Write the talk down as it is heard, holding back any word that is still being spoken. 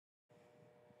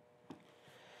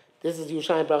This is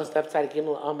Yerushalmi Berachos Daf Tzadik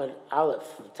Gimel Amud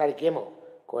Aleph, Tzadik Gimel,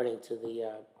 according to the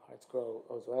Hard Scroll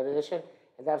Ozwad edition,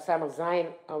 and Daf Samach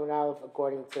Zayin Amud Aleph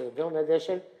according to the Vilna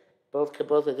edition. Both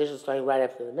editions starting right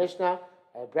after the Mishnah.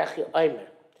 Brechi Omer,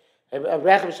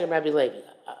 Brechi B'Shem Rabbi Levi.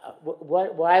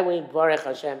 Why we Barech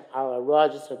Hashem Al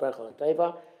Harah just to Barech Al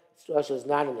Teva? This Rosh is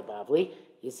not in the Bavli.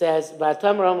 He says,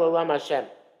 "V'atam Rom L'Olam Hashem."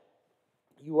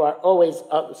 You are always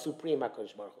supreme,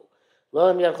 HaKadosh Baruch Hu.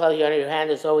 Lo Yachal Yonah, your hand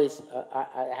is always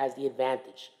has the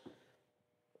advantage.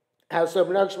 How so?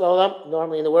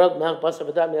 Normally in the world,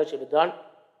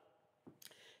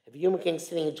 if a human king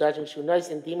sitting in judgment, Shunois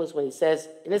and Demus, when he says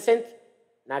innocent,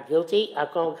 not guilty,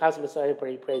 Hakom Kasim Messiah,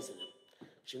 he praises him.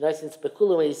 Shunois and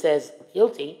Spekulu, when he says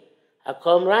guilty,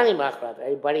 Hakom Rani Machrav,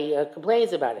 everybody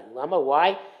complains about him. Lama,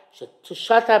 why? To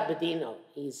shut up Bedino.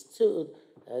 He's too,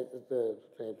 the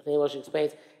Rosh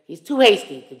explains, he's too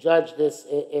hasty to judge this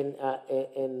in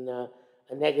a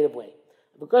negative way.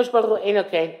 Because Baruch Hu ain't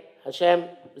okay, Hashem,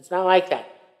 it's not like that.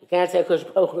 You can't say Kosh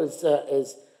Baruch Hu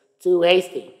is too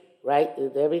hasty, right?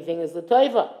 Everything is the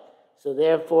Tova. So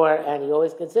therefore, and he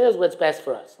always considers what's best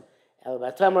for us. Your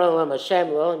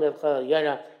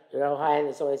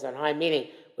Highness is always on high, meaning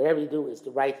whatever you do is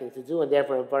the right thing to do, and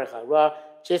therefore Baruch Harah,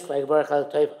 just like Baruch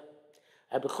Tova.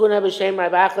 Abchuna b'Shem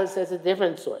Rav Achla says a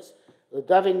different source. The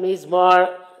David Mizmar,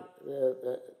 I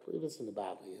believe it's in the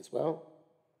Bible as well.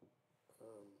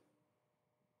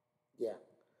 Yeah,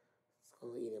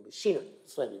 it's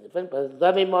slightly different, but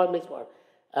David Mizmar.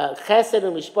 Chesed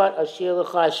and Mishpat Ashir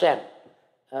L'cha Hashem.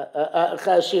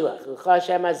 L'cha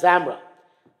Hashem Azamra.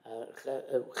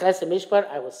 Chesed Mishpat,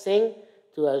 I will sing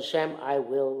to Hashem. I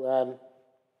will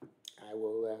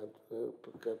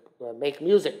make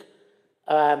music.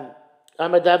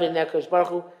 Amar David Nekadosh Baruch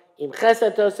Hu, Im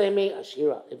Chesed Tosei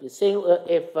Ashira. If you sing,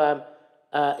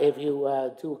 if you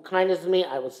do kindness to me,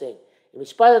 I will sing.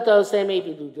 If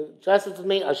you do justice to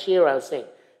me, Ashira, I'll sing.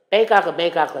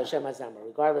 Benkach Hashem Azamar.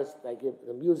 Regardless,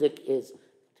 the music is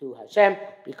to Hashem,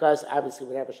 because obviously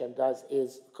whatever Hashem does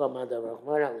is Komanda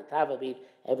Rachmana L'Tavavit.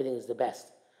 Everything is the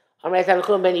best. Amar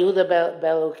Tanchum Ben Yehuda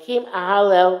Belokim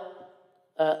Ahalel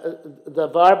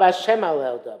Davar B'Hashem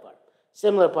Ahalel Davar.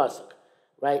 Similar pasuk,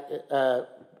 right?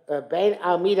 Bein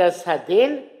Almidas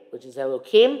Hadin, which is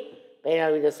Elokim. Bein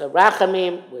Almidas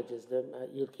Rachamim, which is the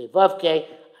Yudke Vavke.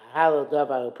 Ahalel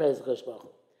Davar. Will praise the Kosh Baruch Hu.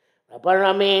 Rabban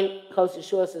Amin, Kos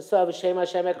Yeshua Sesov V'Shem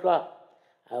Hashem Ekra.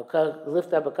 I'll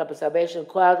lift up a cup of salvation,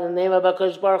 call out in the name of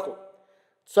HaKadosh Baruch Hu.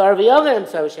 Tzar V'Yoganim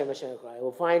Sov V'Shem Hashem Ekra. I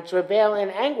will find travail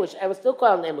and anguish. I will still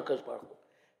call in the name of HaKadosh Baruch Hu.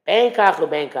 Ben Kach,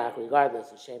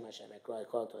 regardless of Shem Hashem Ekra, I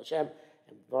call to Hashem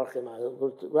and Baruch Him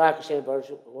Rak Hashem Baruch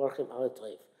Him Al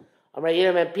Toiv. Amar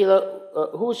Yiram and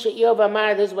Pilo, who She'iyov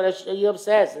Amar? This is what She'iyov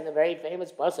says in the very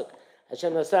famous pasuk.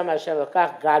 Hashem Nosam Hashem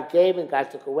Lokach. God gave and God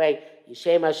took away.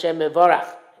 Yishem Hashem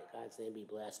Mevorach. God's name be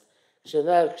blessed.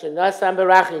 Shenasam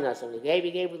Berachi Nasam.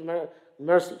 He gave with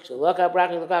mercy. Shalokah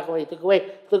Brachi Lokach. When he took away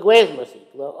his mercy.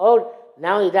 Not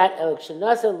only that,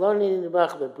 Shenasam Lonin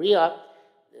Nibach Bebriya.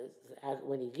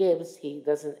 When he gives, he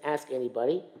doesn't ask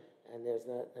anybody, and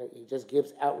he just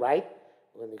gives outright.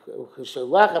 When but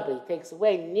he takes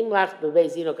away, Nimlach Bevei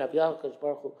Kav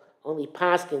Baruch Hu only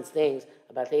paskins things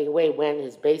about taking away when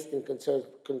his Beis Din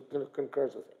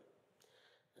concurs with him.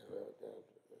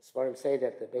 Svarim say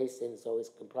that the Beis Din is always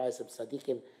comprised of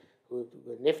tzaddikim who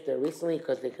were nifter recently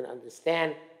because they can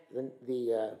understand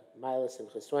the milus and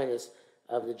chesroinus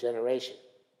of the generation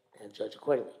and judge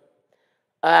accordingly.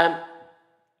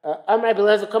 Amar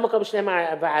Belezer, Komakom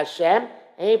Shneimar V'Hashem.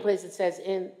 Any place it says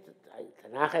in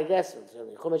Tanakh, I guess, or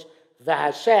certainly Chumash,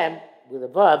 V'Hashem with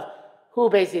above, who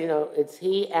basically, it's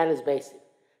he and his basic.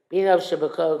 Being of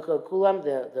Shabakol Kulam,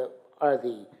 the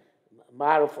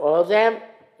model for all of them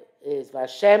is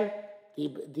V'Hashem, the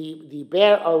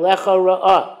Ber Olecha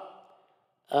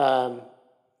Ra'ah.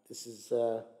 This is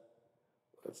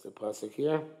what's the pasuk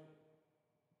here?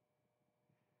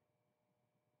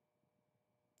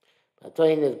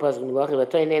 V'atoyin the pasuk Milachi.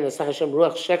 V'atoyin nein Asach Hashem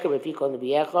Ruach Sheker V'fikol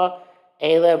Nebiecha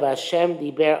Eile V'Hashem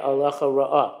Diber Alecha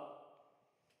Ra'ah.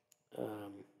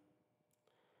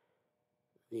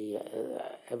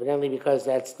 Evidently, because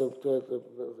that's the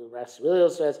Rasvilio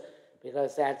says,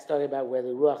 because that's talking about where the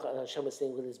Ruach Hashem was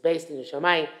sitting with his base in the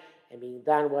Shamayim and being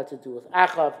done what to do with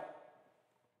Achav,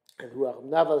 and Ruach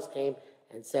Navos came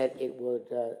and said it would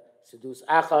seduce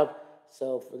Achav.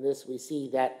 So from this we see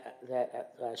that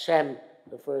Hashem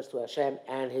refers to Hashem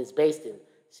and his base din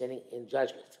sitting in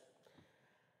judgment.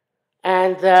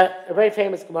 And a very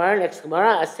famous Gemara, next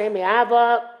Gemara, Asemi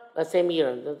Ava, Asemi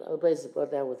Yiram. The other place is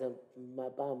brought down with him,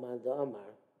 Mabal Manda Omar.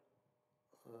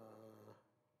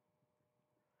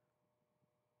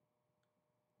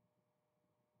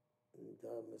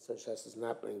 Mr. Shas does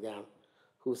not bring down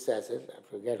who says it. I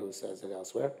forget who says it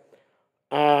elsewhere.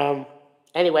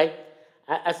 Anyway,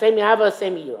 Asay mi'ava,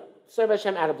 asay mi'yura. Serve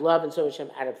Hashem out of love and serve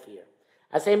Hashem out of fear.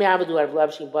 Asay mi'ava, do out of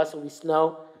love. Shim basa, we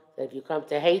know that if you come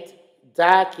to hate,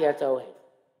 da ki ata ohev.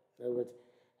 In other words,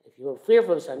 if you're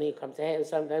fearful of something, you come to hate,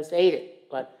 sometimes to hate it.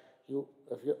 But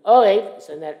if you're ohev,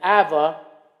 so that ava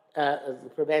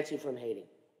prevents you from hating.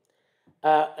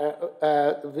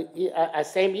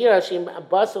 Asay mi'yura, shim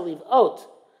basa, leave oat.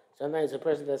 Sometimes a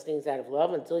person does things out of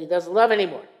love until he doesn't love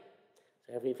anymore.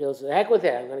 So if he feels, the heck with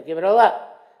it, I'm going to give it all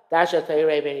up. Dasha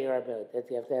Tayrei Ben Yura, that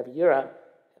you have to have Yura,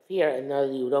 fear, and know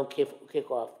that you don't kick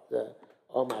off the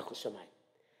Ol Malchus Shamayim.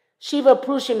 Shiva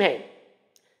Prushim Heim.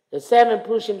 The 7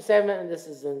 Prushim, 7, and this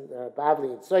is in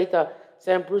Bavli and Soita,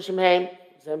 7 Prushim Heim,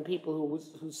 7 people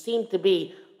who seem to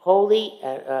be holy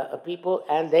people,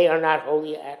 and they are not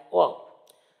holy at all.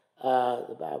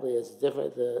 The Bavli is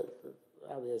different. The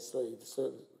Bavli is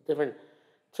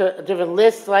different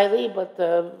list slightly, but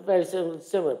very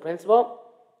similar principle.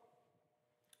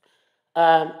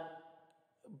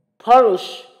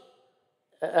 Parush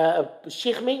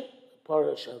Shichmi,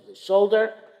 Parush of the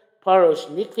shoulder, Parush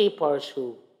Nikvi, Parush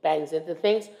who bangs into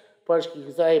things, Parush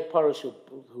Kizai, Parush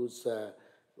whose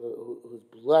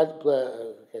blood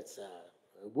gets a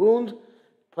wound,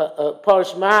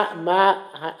 Parush Ma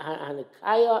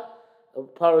Hanakaya,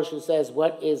 Parush who says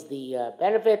what is the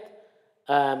benefit,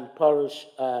 Parush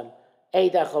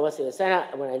Eida Chavasi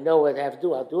Vasena, when I know what I have to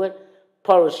do, I'll do it.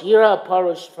 Parush Yira,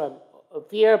 Parush from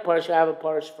fear, Parush Ava,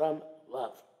 Parush from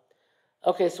love.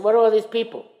 Okay, so what are all these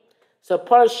people? So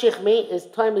Parush Shichmi is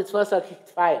Toim Mitzvah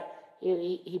Fire.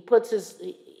 He puts his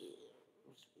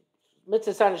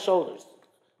mitzvahs on his shoulders,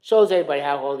 shows everybody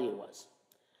how holy he was.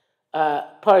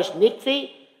 Parush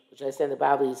Nikvi, which I said in the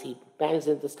Bible is he bangs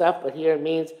into stuff, but here it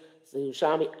means the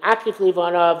Yerushalmi Akif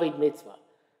Livana Avid Mitzvah.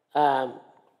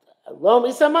 Loan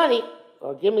me some money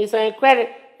or give me some credit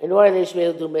in order they should be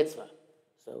able to do mitzvah.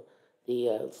 So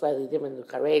the slightly different the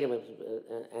Charedim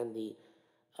and the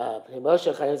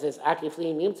Moshe Charedim says Akif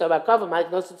Li Mitzvah Bakava Mike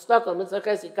Nosit Stockholm Mitzvah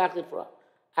Chesi Kakli Fra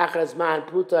Achrazman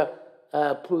Pruta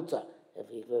Pruta. If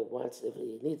he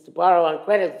needs to borrow on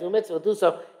credit to do mitzvah, do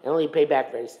so and only pay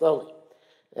back very slowly.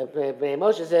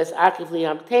 Moshe says Akif Li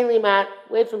Hamtein Li Man,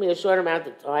 wait for me a short amount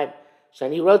of time.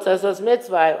 Shani wrote us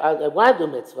mitzvah. I want to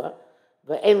do mitzvah,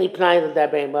 but only pnai the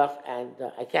dabrei and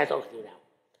I can't talk to you now.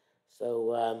 So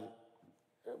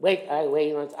wait.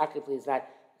 He learns actively is not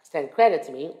extend credit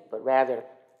to me, but rather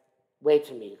wait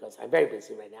for me because I'm very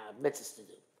busy right now. I have mitzvahs to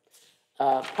do.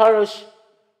 Parush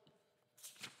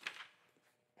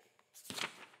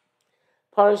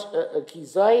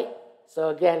kizoi. So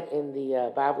again, in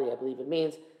the Bible, I believe it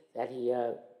means that he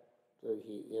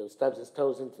stubs his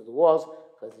toes into the walls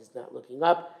because he's not looking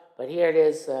up. But here it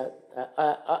is,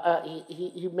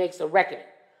 he makes a reckoning.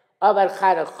 And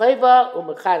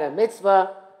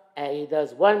he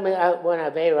does one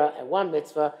Avera and one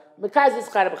mitzvah. He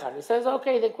says,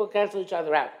 okay, they will cancel each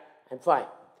other out. I'm fine.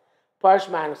 Parsh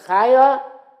manchaya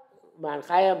man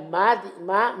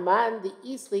the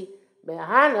isli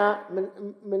mehana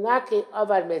menake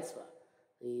avad mitzvah.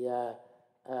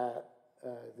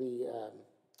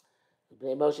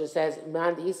 The Moshe says,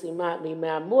 "Man isli ma mi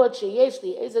ma'amud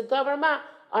sheyeshli is a davar ma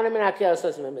ana menake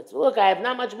asosim mitzvah." Look, I have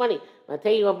not much money. I'm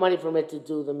taking you have money from it to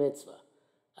do the mitzvah.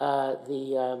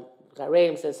 The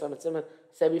Chareim says something similar.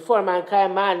 Said before, "Man kaya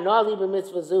man no liba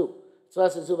mitzvah zu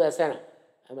tzvasa zu v'asena."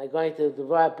 Am I going to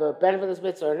benefit this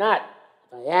mitzvah or not?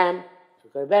 If I am, I'm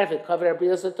going to benefit, cover a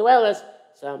brios and toelas,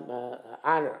 some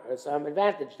honor or some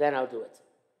advantage, then I'll do it.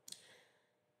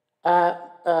 Parish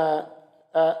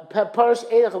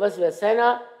Eidach of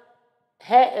Vesena,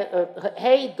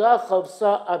 Hey Dachov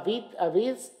Sa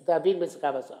Aviz David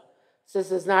Mitzkavasa.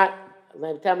 This is not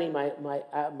tell me my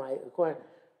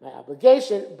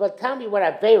obligation, but tell me what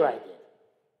Aveira I did,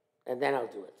 and then I'll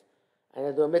do it. And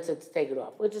I'll do a mitzvah to take it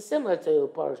off, which is similar to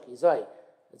Parish Kizoi,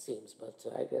 it seems, but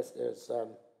I guess there's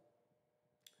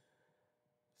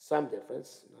some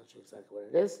difference. I'm not sure exactly what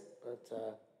it is, but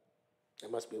there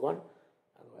must be one.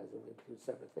 Otherwise, it would be two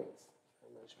separate things.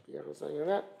 I'm not sure if you ever something on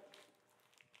that.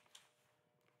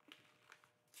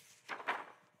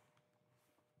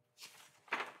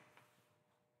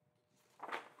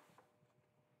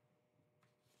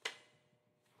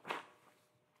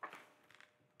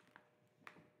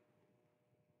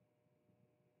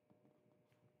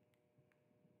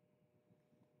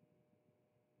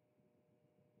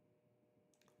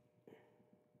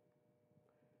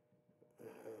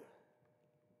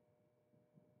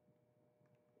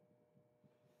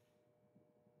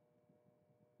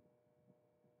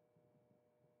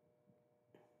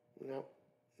 No,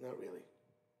 not really.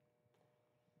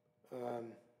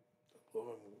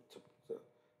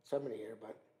 somebody here,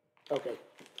 but okay.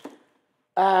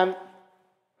 Um,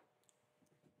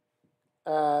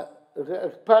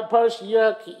 Parish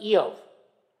Yira Ki Eov.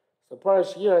 So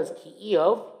Parish Yira is Ki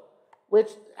Eov, which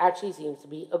actually seems to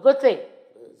be a good thing.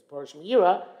 There's Parish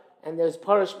Yira, and there's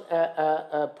Parish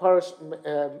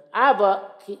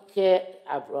Ava Ki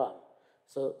Avram.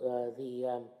 So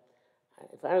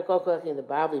if I recall correctly, in the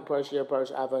Bible, Parish Yira,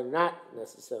 Parish Ava are not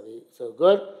necessarily so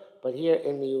good, but here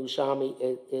in the Yerushalmi,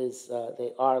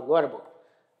 they are laudable.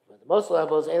 But the most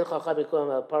laudable is Ein Chacham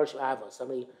B'Kulam Parish Ava,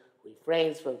 somebody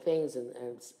refrains from things and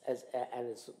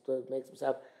makes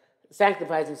himself,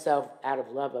 sanctifies himself out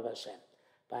of love of Hashem.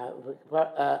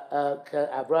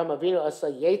 Avraham Avinu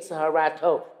asa Yetzer Hara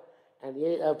Tov, and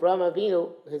Avraham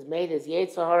Avinu has made his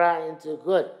Yetzer Hara into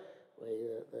good.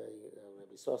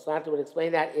 Rabbi Santa would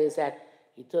explain that is that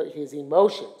he took his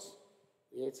emotions.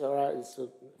 Yetzer Hara is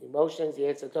emotions.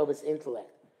 Yetzer Tov is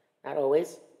intellect. Not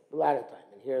always, a lot of time,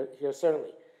 and here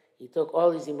certainly. He took all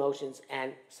these emotions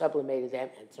and sublimated them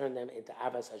and turned them into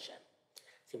Avas Hashem.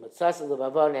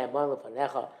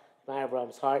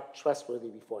 Abraham's heart, trustworthy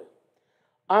before you.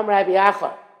 Rabbi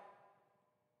Acha,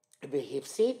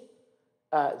 V'hifsid,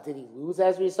 did he lose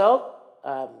as a result?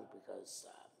 Because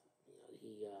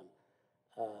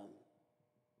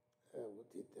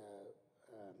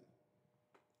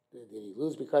did he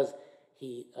lose because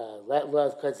he let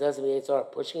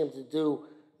pushing him to do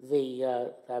the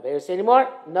Averis anymore?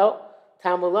 No.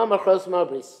 Tamulam Achros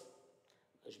Mobris.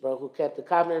 Baruch Hu kept the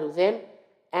covenant with him,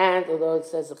 and although it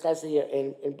says the chesed here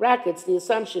in brackets, the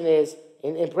assumption is,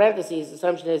 in parentheses, the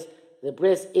assumption is the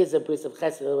bris is a bris of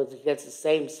chesed. In other words, he gets the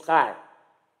same schar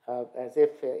as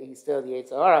if he's still the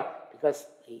Yetzer Hara, because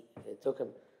it took him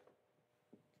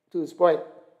to this point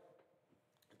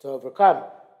to overcome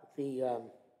the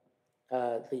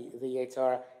Yetzer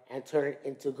Hara and turn it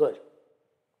into good.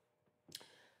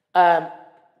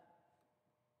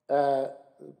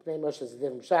 Moshe is a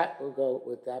different shot. We'll go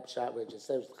with that shot, which is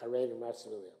says Chareid and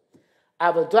Rasulillah.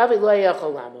 But David lo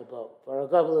yachol lamabo for a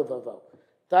gavul vavo.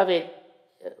 David,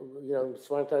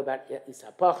 so I'm talking about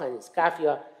Isapacha and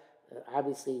Iskafia.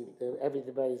 Obviously,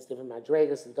 everybody's different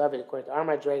madregas, and David, according to our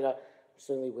madrega,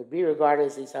 certainly would be regarded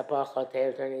as Isapacha,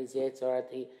 Te'er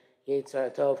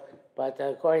Yetzer Tov. But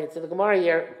according to the Gemara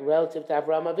here, relative to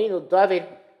Avraham Avinu, David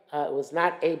was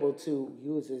not able to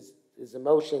use his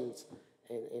emotions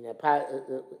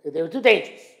they were too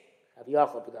dangerous. So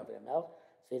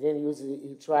he didn't use it.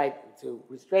 He tried to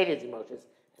restrain his emotions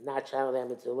and not channel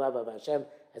them into the love of Hashem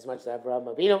as much as Avraham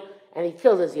Avinu, and he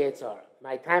killed his Yetzer Hara.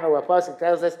 My time of Apostle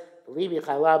tells us, believe me,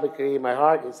 my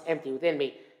heart is empty within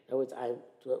me. In other words, I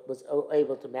was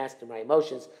able to master my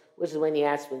emotions, which is when he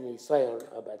asked when he saw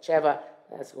about Sheva.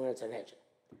 That's when it's an hedge.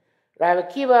 Rav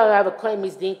Akiva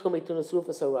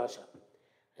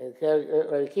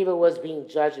was being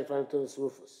judged in front of Tunis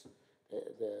Rufus.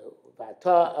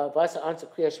 The Vasa answered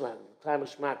Kriya Shema, the time of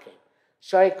Shema came.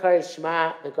 Shari Kari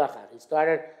Shema Begachad. He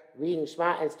started reading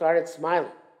Shema and started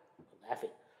smiling,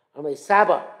 laughing. Amay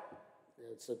Saba.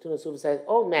 So Tunis Rufus said,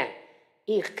 "Old man,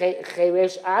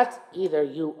 either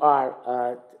you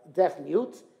are deaf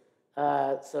mute."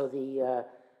 So the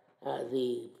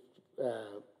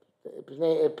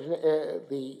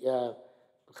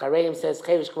Chareim says,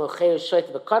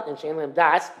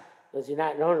 because you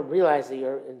don't realize that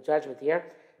you're in judgment here.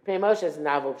 Pnei Moshe is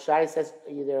novel pshat. He says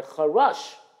either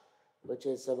charosh, which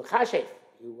is chashev.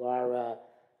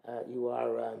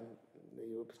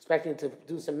 You're expecting to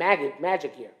do some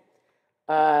magic here.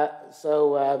 Or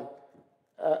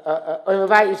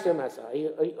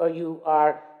you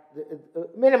are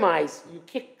minimize. You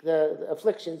kick the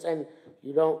afflictions and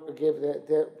you don't give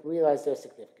realize their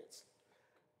significance.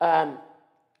 He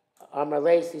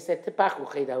said,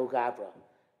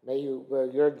 may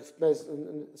your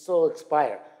soul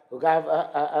expire. I'm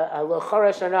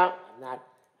not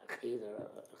either a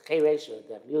cheresh or a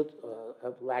deaf mute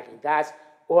or lacking das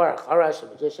or a charash, a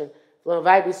magician.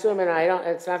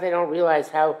 It's not that I don't realize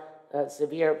how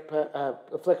severe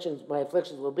my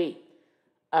afflictions will be.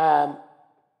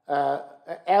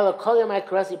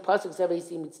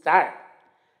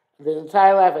 The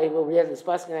entire life I read this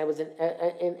pasuk and I was in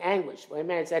anguish. My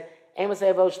man said, "When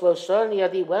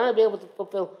will I be able to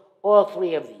fulfill all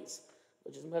three of these?"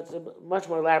 Which is much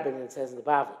more elaborate than it says in the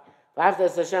Bible. Be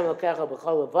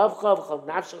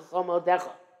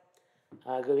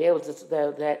able to it's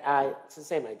the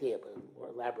same idea, but more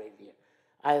elaborated here.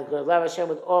 I will love Hashem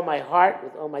with all my heart,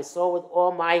 with all my soul, with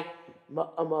all my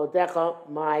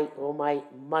all my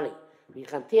money. I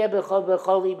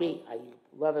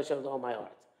love Hashem with all my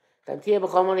heart. And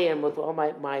with all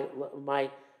my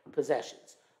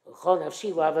possessions.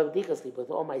 With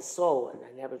all my soul, and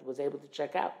I never was able to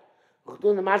check out.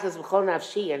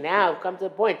 And now I've come to the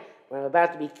point where I'm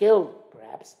about to be killed,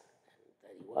 perhaps,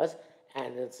 that he was,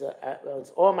 and it's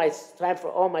all my time for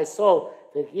all my soul.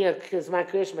 Now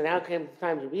came the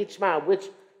time to read Shema, which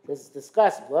is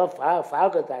discussed. Well,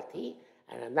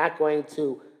 and I'm not going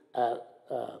to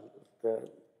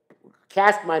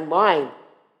cast my mind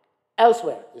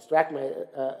elsewhere, distract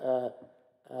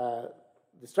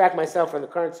myself from the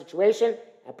current situation,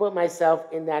 and put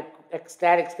myself in that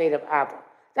ecstatic state of Abba.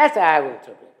 That's how I would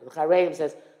interpret it. The Chareim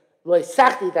says,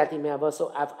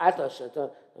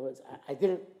 I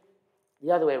didn't,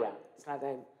 the other way around. It's not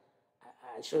that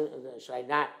should I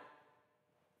not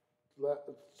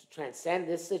transcend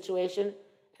this situation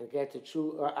and get to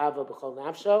true Ava b'chol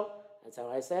nafsho? That's how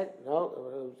I said.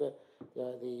 No,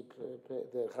 the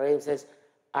Chareim says,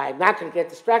 I'm not going to get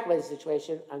distracted by the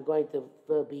situation. I'm going to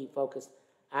be focused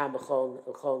on b'chol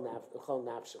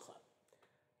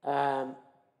nafshecha.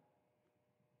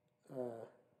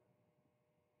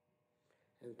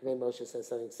 And Pnei Moshe says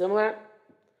something similar.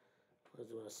 What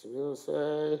does Suril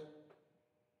say?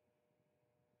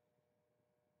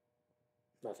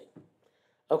 Nothing.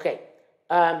 Okay.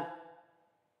 Funkein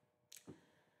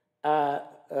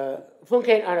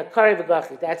on a kari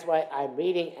v'gachi. That's why I'm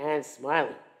reading and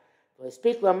smiling. I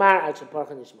speak lamar ad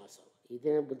sheparcha nishmaso. He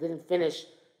didn't finish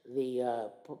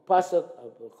the pasuk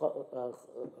of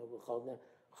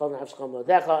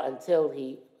until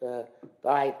he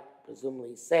died,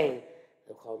 presumably saying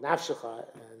the chol nafshecha,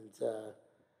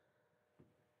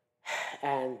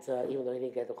 and even though he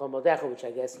didn't get the chol modecha, which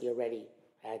I guess he already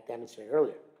had demonstrated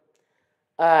earlier.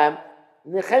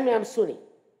 Nechemia Amsuni,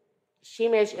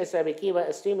 Shimesh es Rabbi Kiva,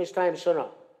 Estimish Time Shona.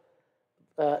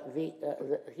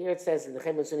 Here it says in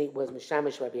Nechemia Amsuni was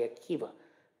Mishamish Rabbi Akiva,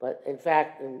 but in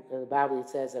fact in the Bible it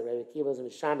says that Rabbi Akiva was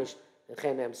Mishamish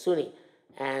Nechemia Amsuni,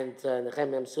 and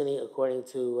Nechemia Amsuni, according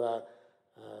to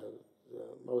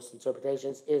most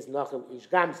interpretations, is Nachum Ish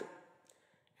Gamzu,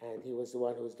 and he was the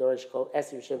one who was Dorish called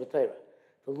Esim Shevatayra.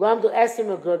 The Lamdu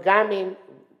Esim Gamim.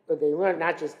 But they learned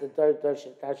not just the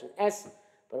Darshan S,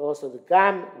 but also the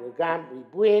Gam,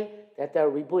 Ribuin, that they're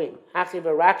Ribuin. Hachi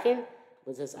Varakin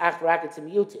was his Ach Rakin to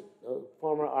Mutin. The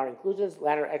former are inclusions,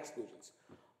 latter exclusions.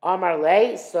 Amar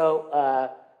Lay, so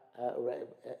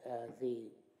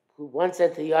who one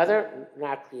said to the other,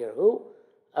 not clear who.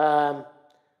 And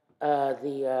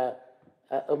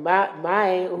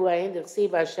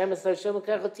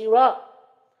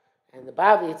the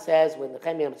Bible it says when the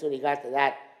Nechemia Amsuni got to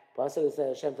that pasuk,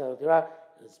 said Hashem Torah,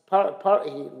 he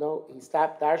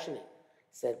stopped darshaning.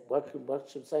 He said, "What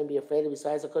should someone be afraid of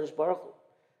besides the Kodesh Baruch Hu?"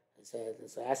 So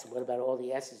I asked him, "What about all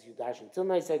the S's you darshan till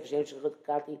now?" He said,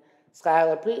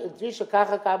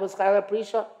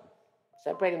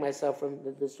 separating myself from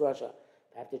this Russia.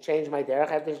 I have to change my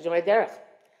derech.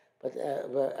 But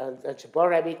Shabbat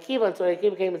Rabbi Akiva, until Rabbi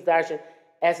Akiva came as darshan,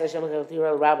 as Hashem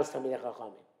Torah, Rabbos Talmidei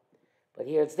Chachamim. But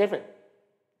here it's different.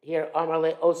 Here, Amar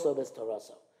Le also is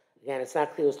Toroso. Again, it's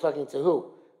not clear who's talking to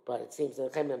who, but it seems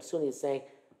that Nechemia Amsuni is saying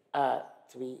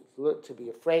to be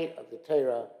afraid of the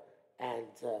Torah, and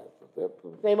so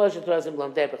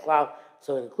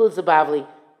it includes the Bavli,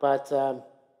 but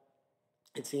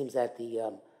it seems that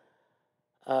the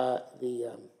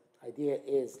idea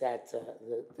is that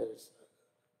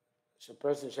a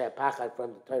person should have pachad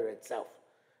from the Torah itself,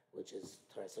 which is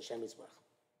Torah Hashem Yisbarach.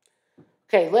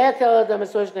 Okay, you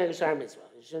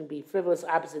shouldn't be frivolous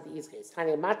opposite the east case.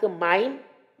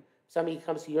 Somebody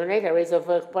comes to urinate,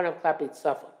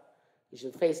 you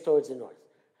should face towards the north.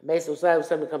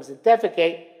 Somebody comes to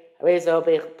defecate,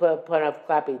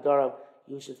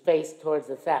 you should face towards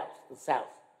the south.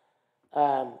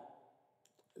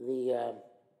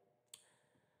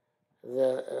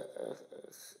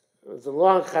 There's a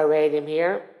long charedim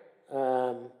here,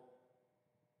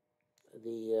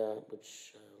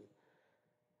 which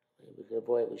we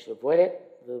should avoid it.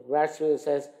 The Rashi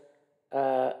says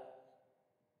the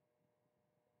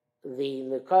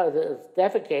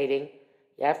defecating,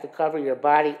 you have to cover your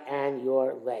body and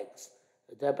your legs.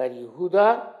 By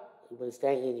Yehuda, you're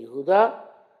staying in Yehuda.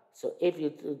 So if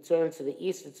you turn to the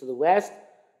east or to the west,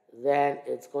 then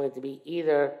it's going to be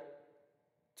either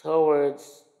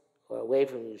towards or away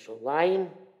from Yerushalmi.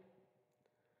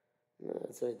 No,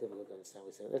 it's very difficult to understand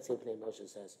what we say. Let's see what Pnei Moshe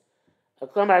says. I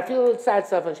feel inside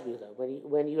stuff on Shmita.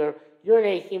 When you're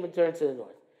urinating, you turn to the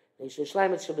north. Since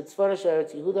Yerushalmi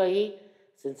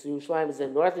is in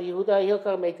the north of Yehuda,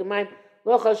 he'll make the mind.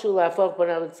 It's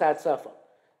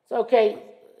okay,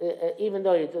 even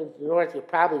though you're to the north, you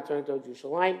probably turn towards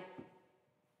Yerushalmi.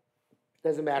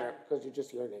 Doesn't matter because you're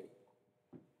just urinating.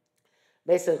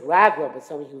 Mesa Ragla, but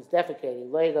somebody who's defecating,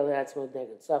 Loigal, that's one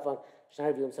negative. Safon,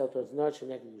 Shnai view himself towards the north,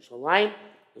 Shnei Yerushalayim,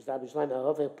 there's not Yerushalayim,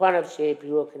 Hove, Panav, Shei,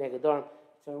 Piru, Kenegadorim,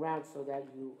 turn around so that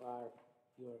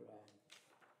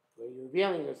where you're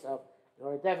revealing yourself. In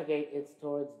order to defecate, it's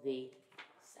towards the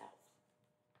south.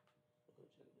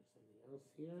 Something else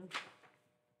here.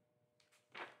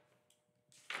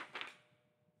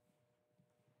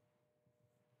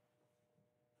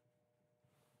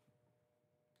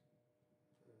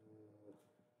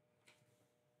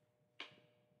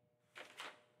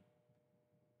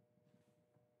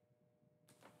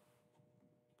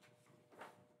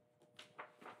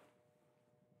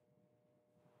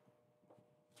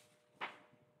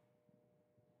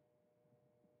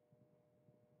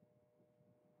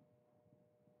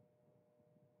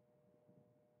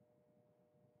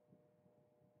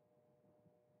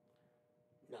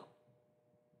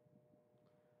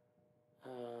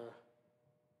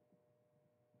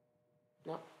 No.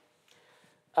 No.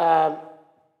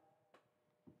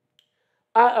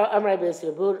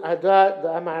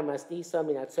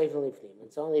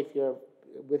 It's only if you're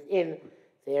within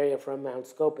the area from Mount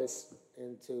Scopus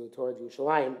towards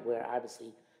Yerushalayim, where obviously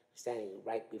you're standing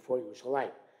right before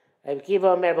Yerushalayim.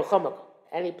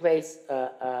 Any place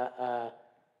where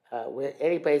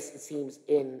any place it seems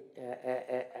in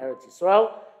Eretz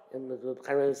Yisrael, and the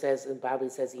Chaim says, and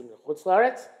Bavli says even Chutz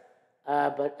La'aretz,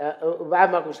 but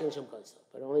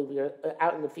only if you're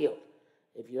out in the field.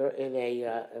 If you're in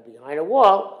behind a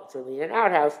wall, certainly in an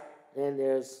outhouse, then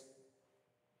you're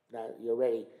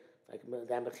ready. Like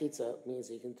that mechitza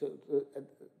means you can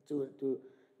do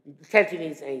can't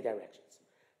use any directions.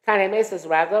 Tane Mesas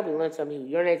Ragla, we learned something. You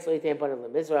urinate Slitain Pan of the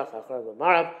Mizrach, Achar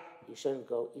Marav. You shouldn't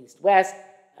go east-west.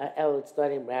 El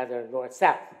studying rather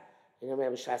north-south. You know,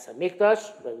 remember Shasa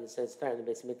Mikdash. Rabbi says the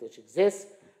base Mikdash exists.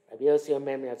 Rabbi Yossi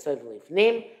Omer Min Atzod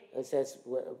Lifnim. It says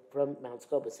from Mount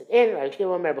Scopus in. Rabbi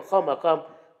Kiva Omer B'chol Makom.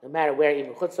 No matter where,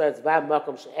 even Chutzlaretz Vav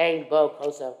Makom She'ein Bo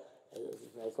Kosa,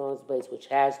 as long as the place which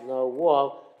has no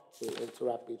wall to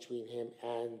interrupt between him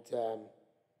and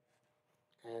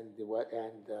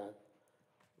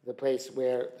the place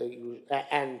where the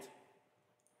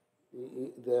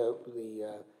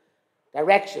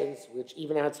directions, which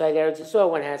even outside Eretz Yisrael,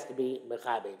 one has to be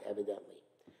mechabed, evidently.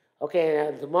 Okay,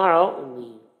 now tomorrow in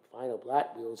the final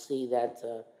plot, we will see that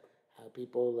how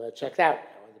people checked out,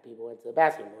 how other people went to the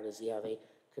bathroom. We want to see how they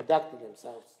conducted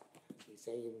themselves. We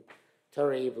say in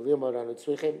Torah, everything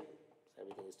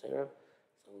is Torah.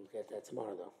 So we'll get that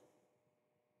tomorrow, though.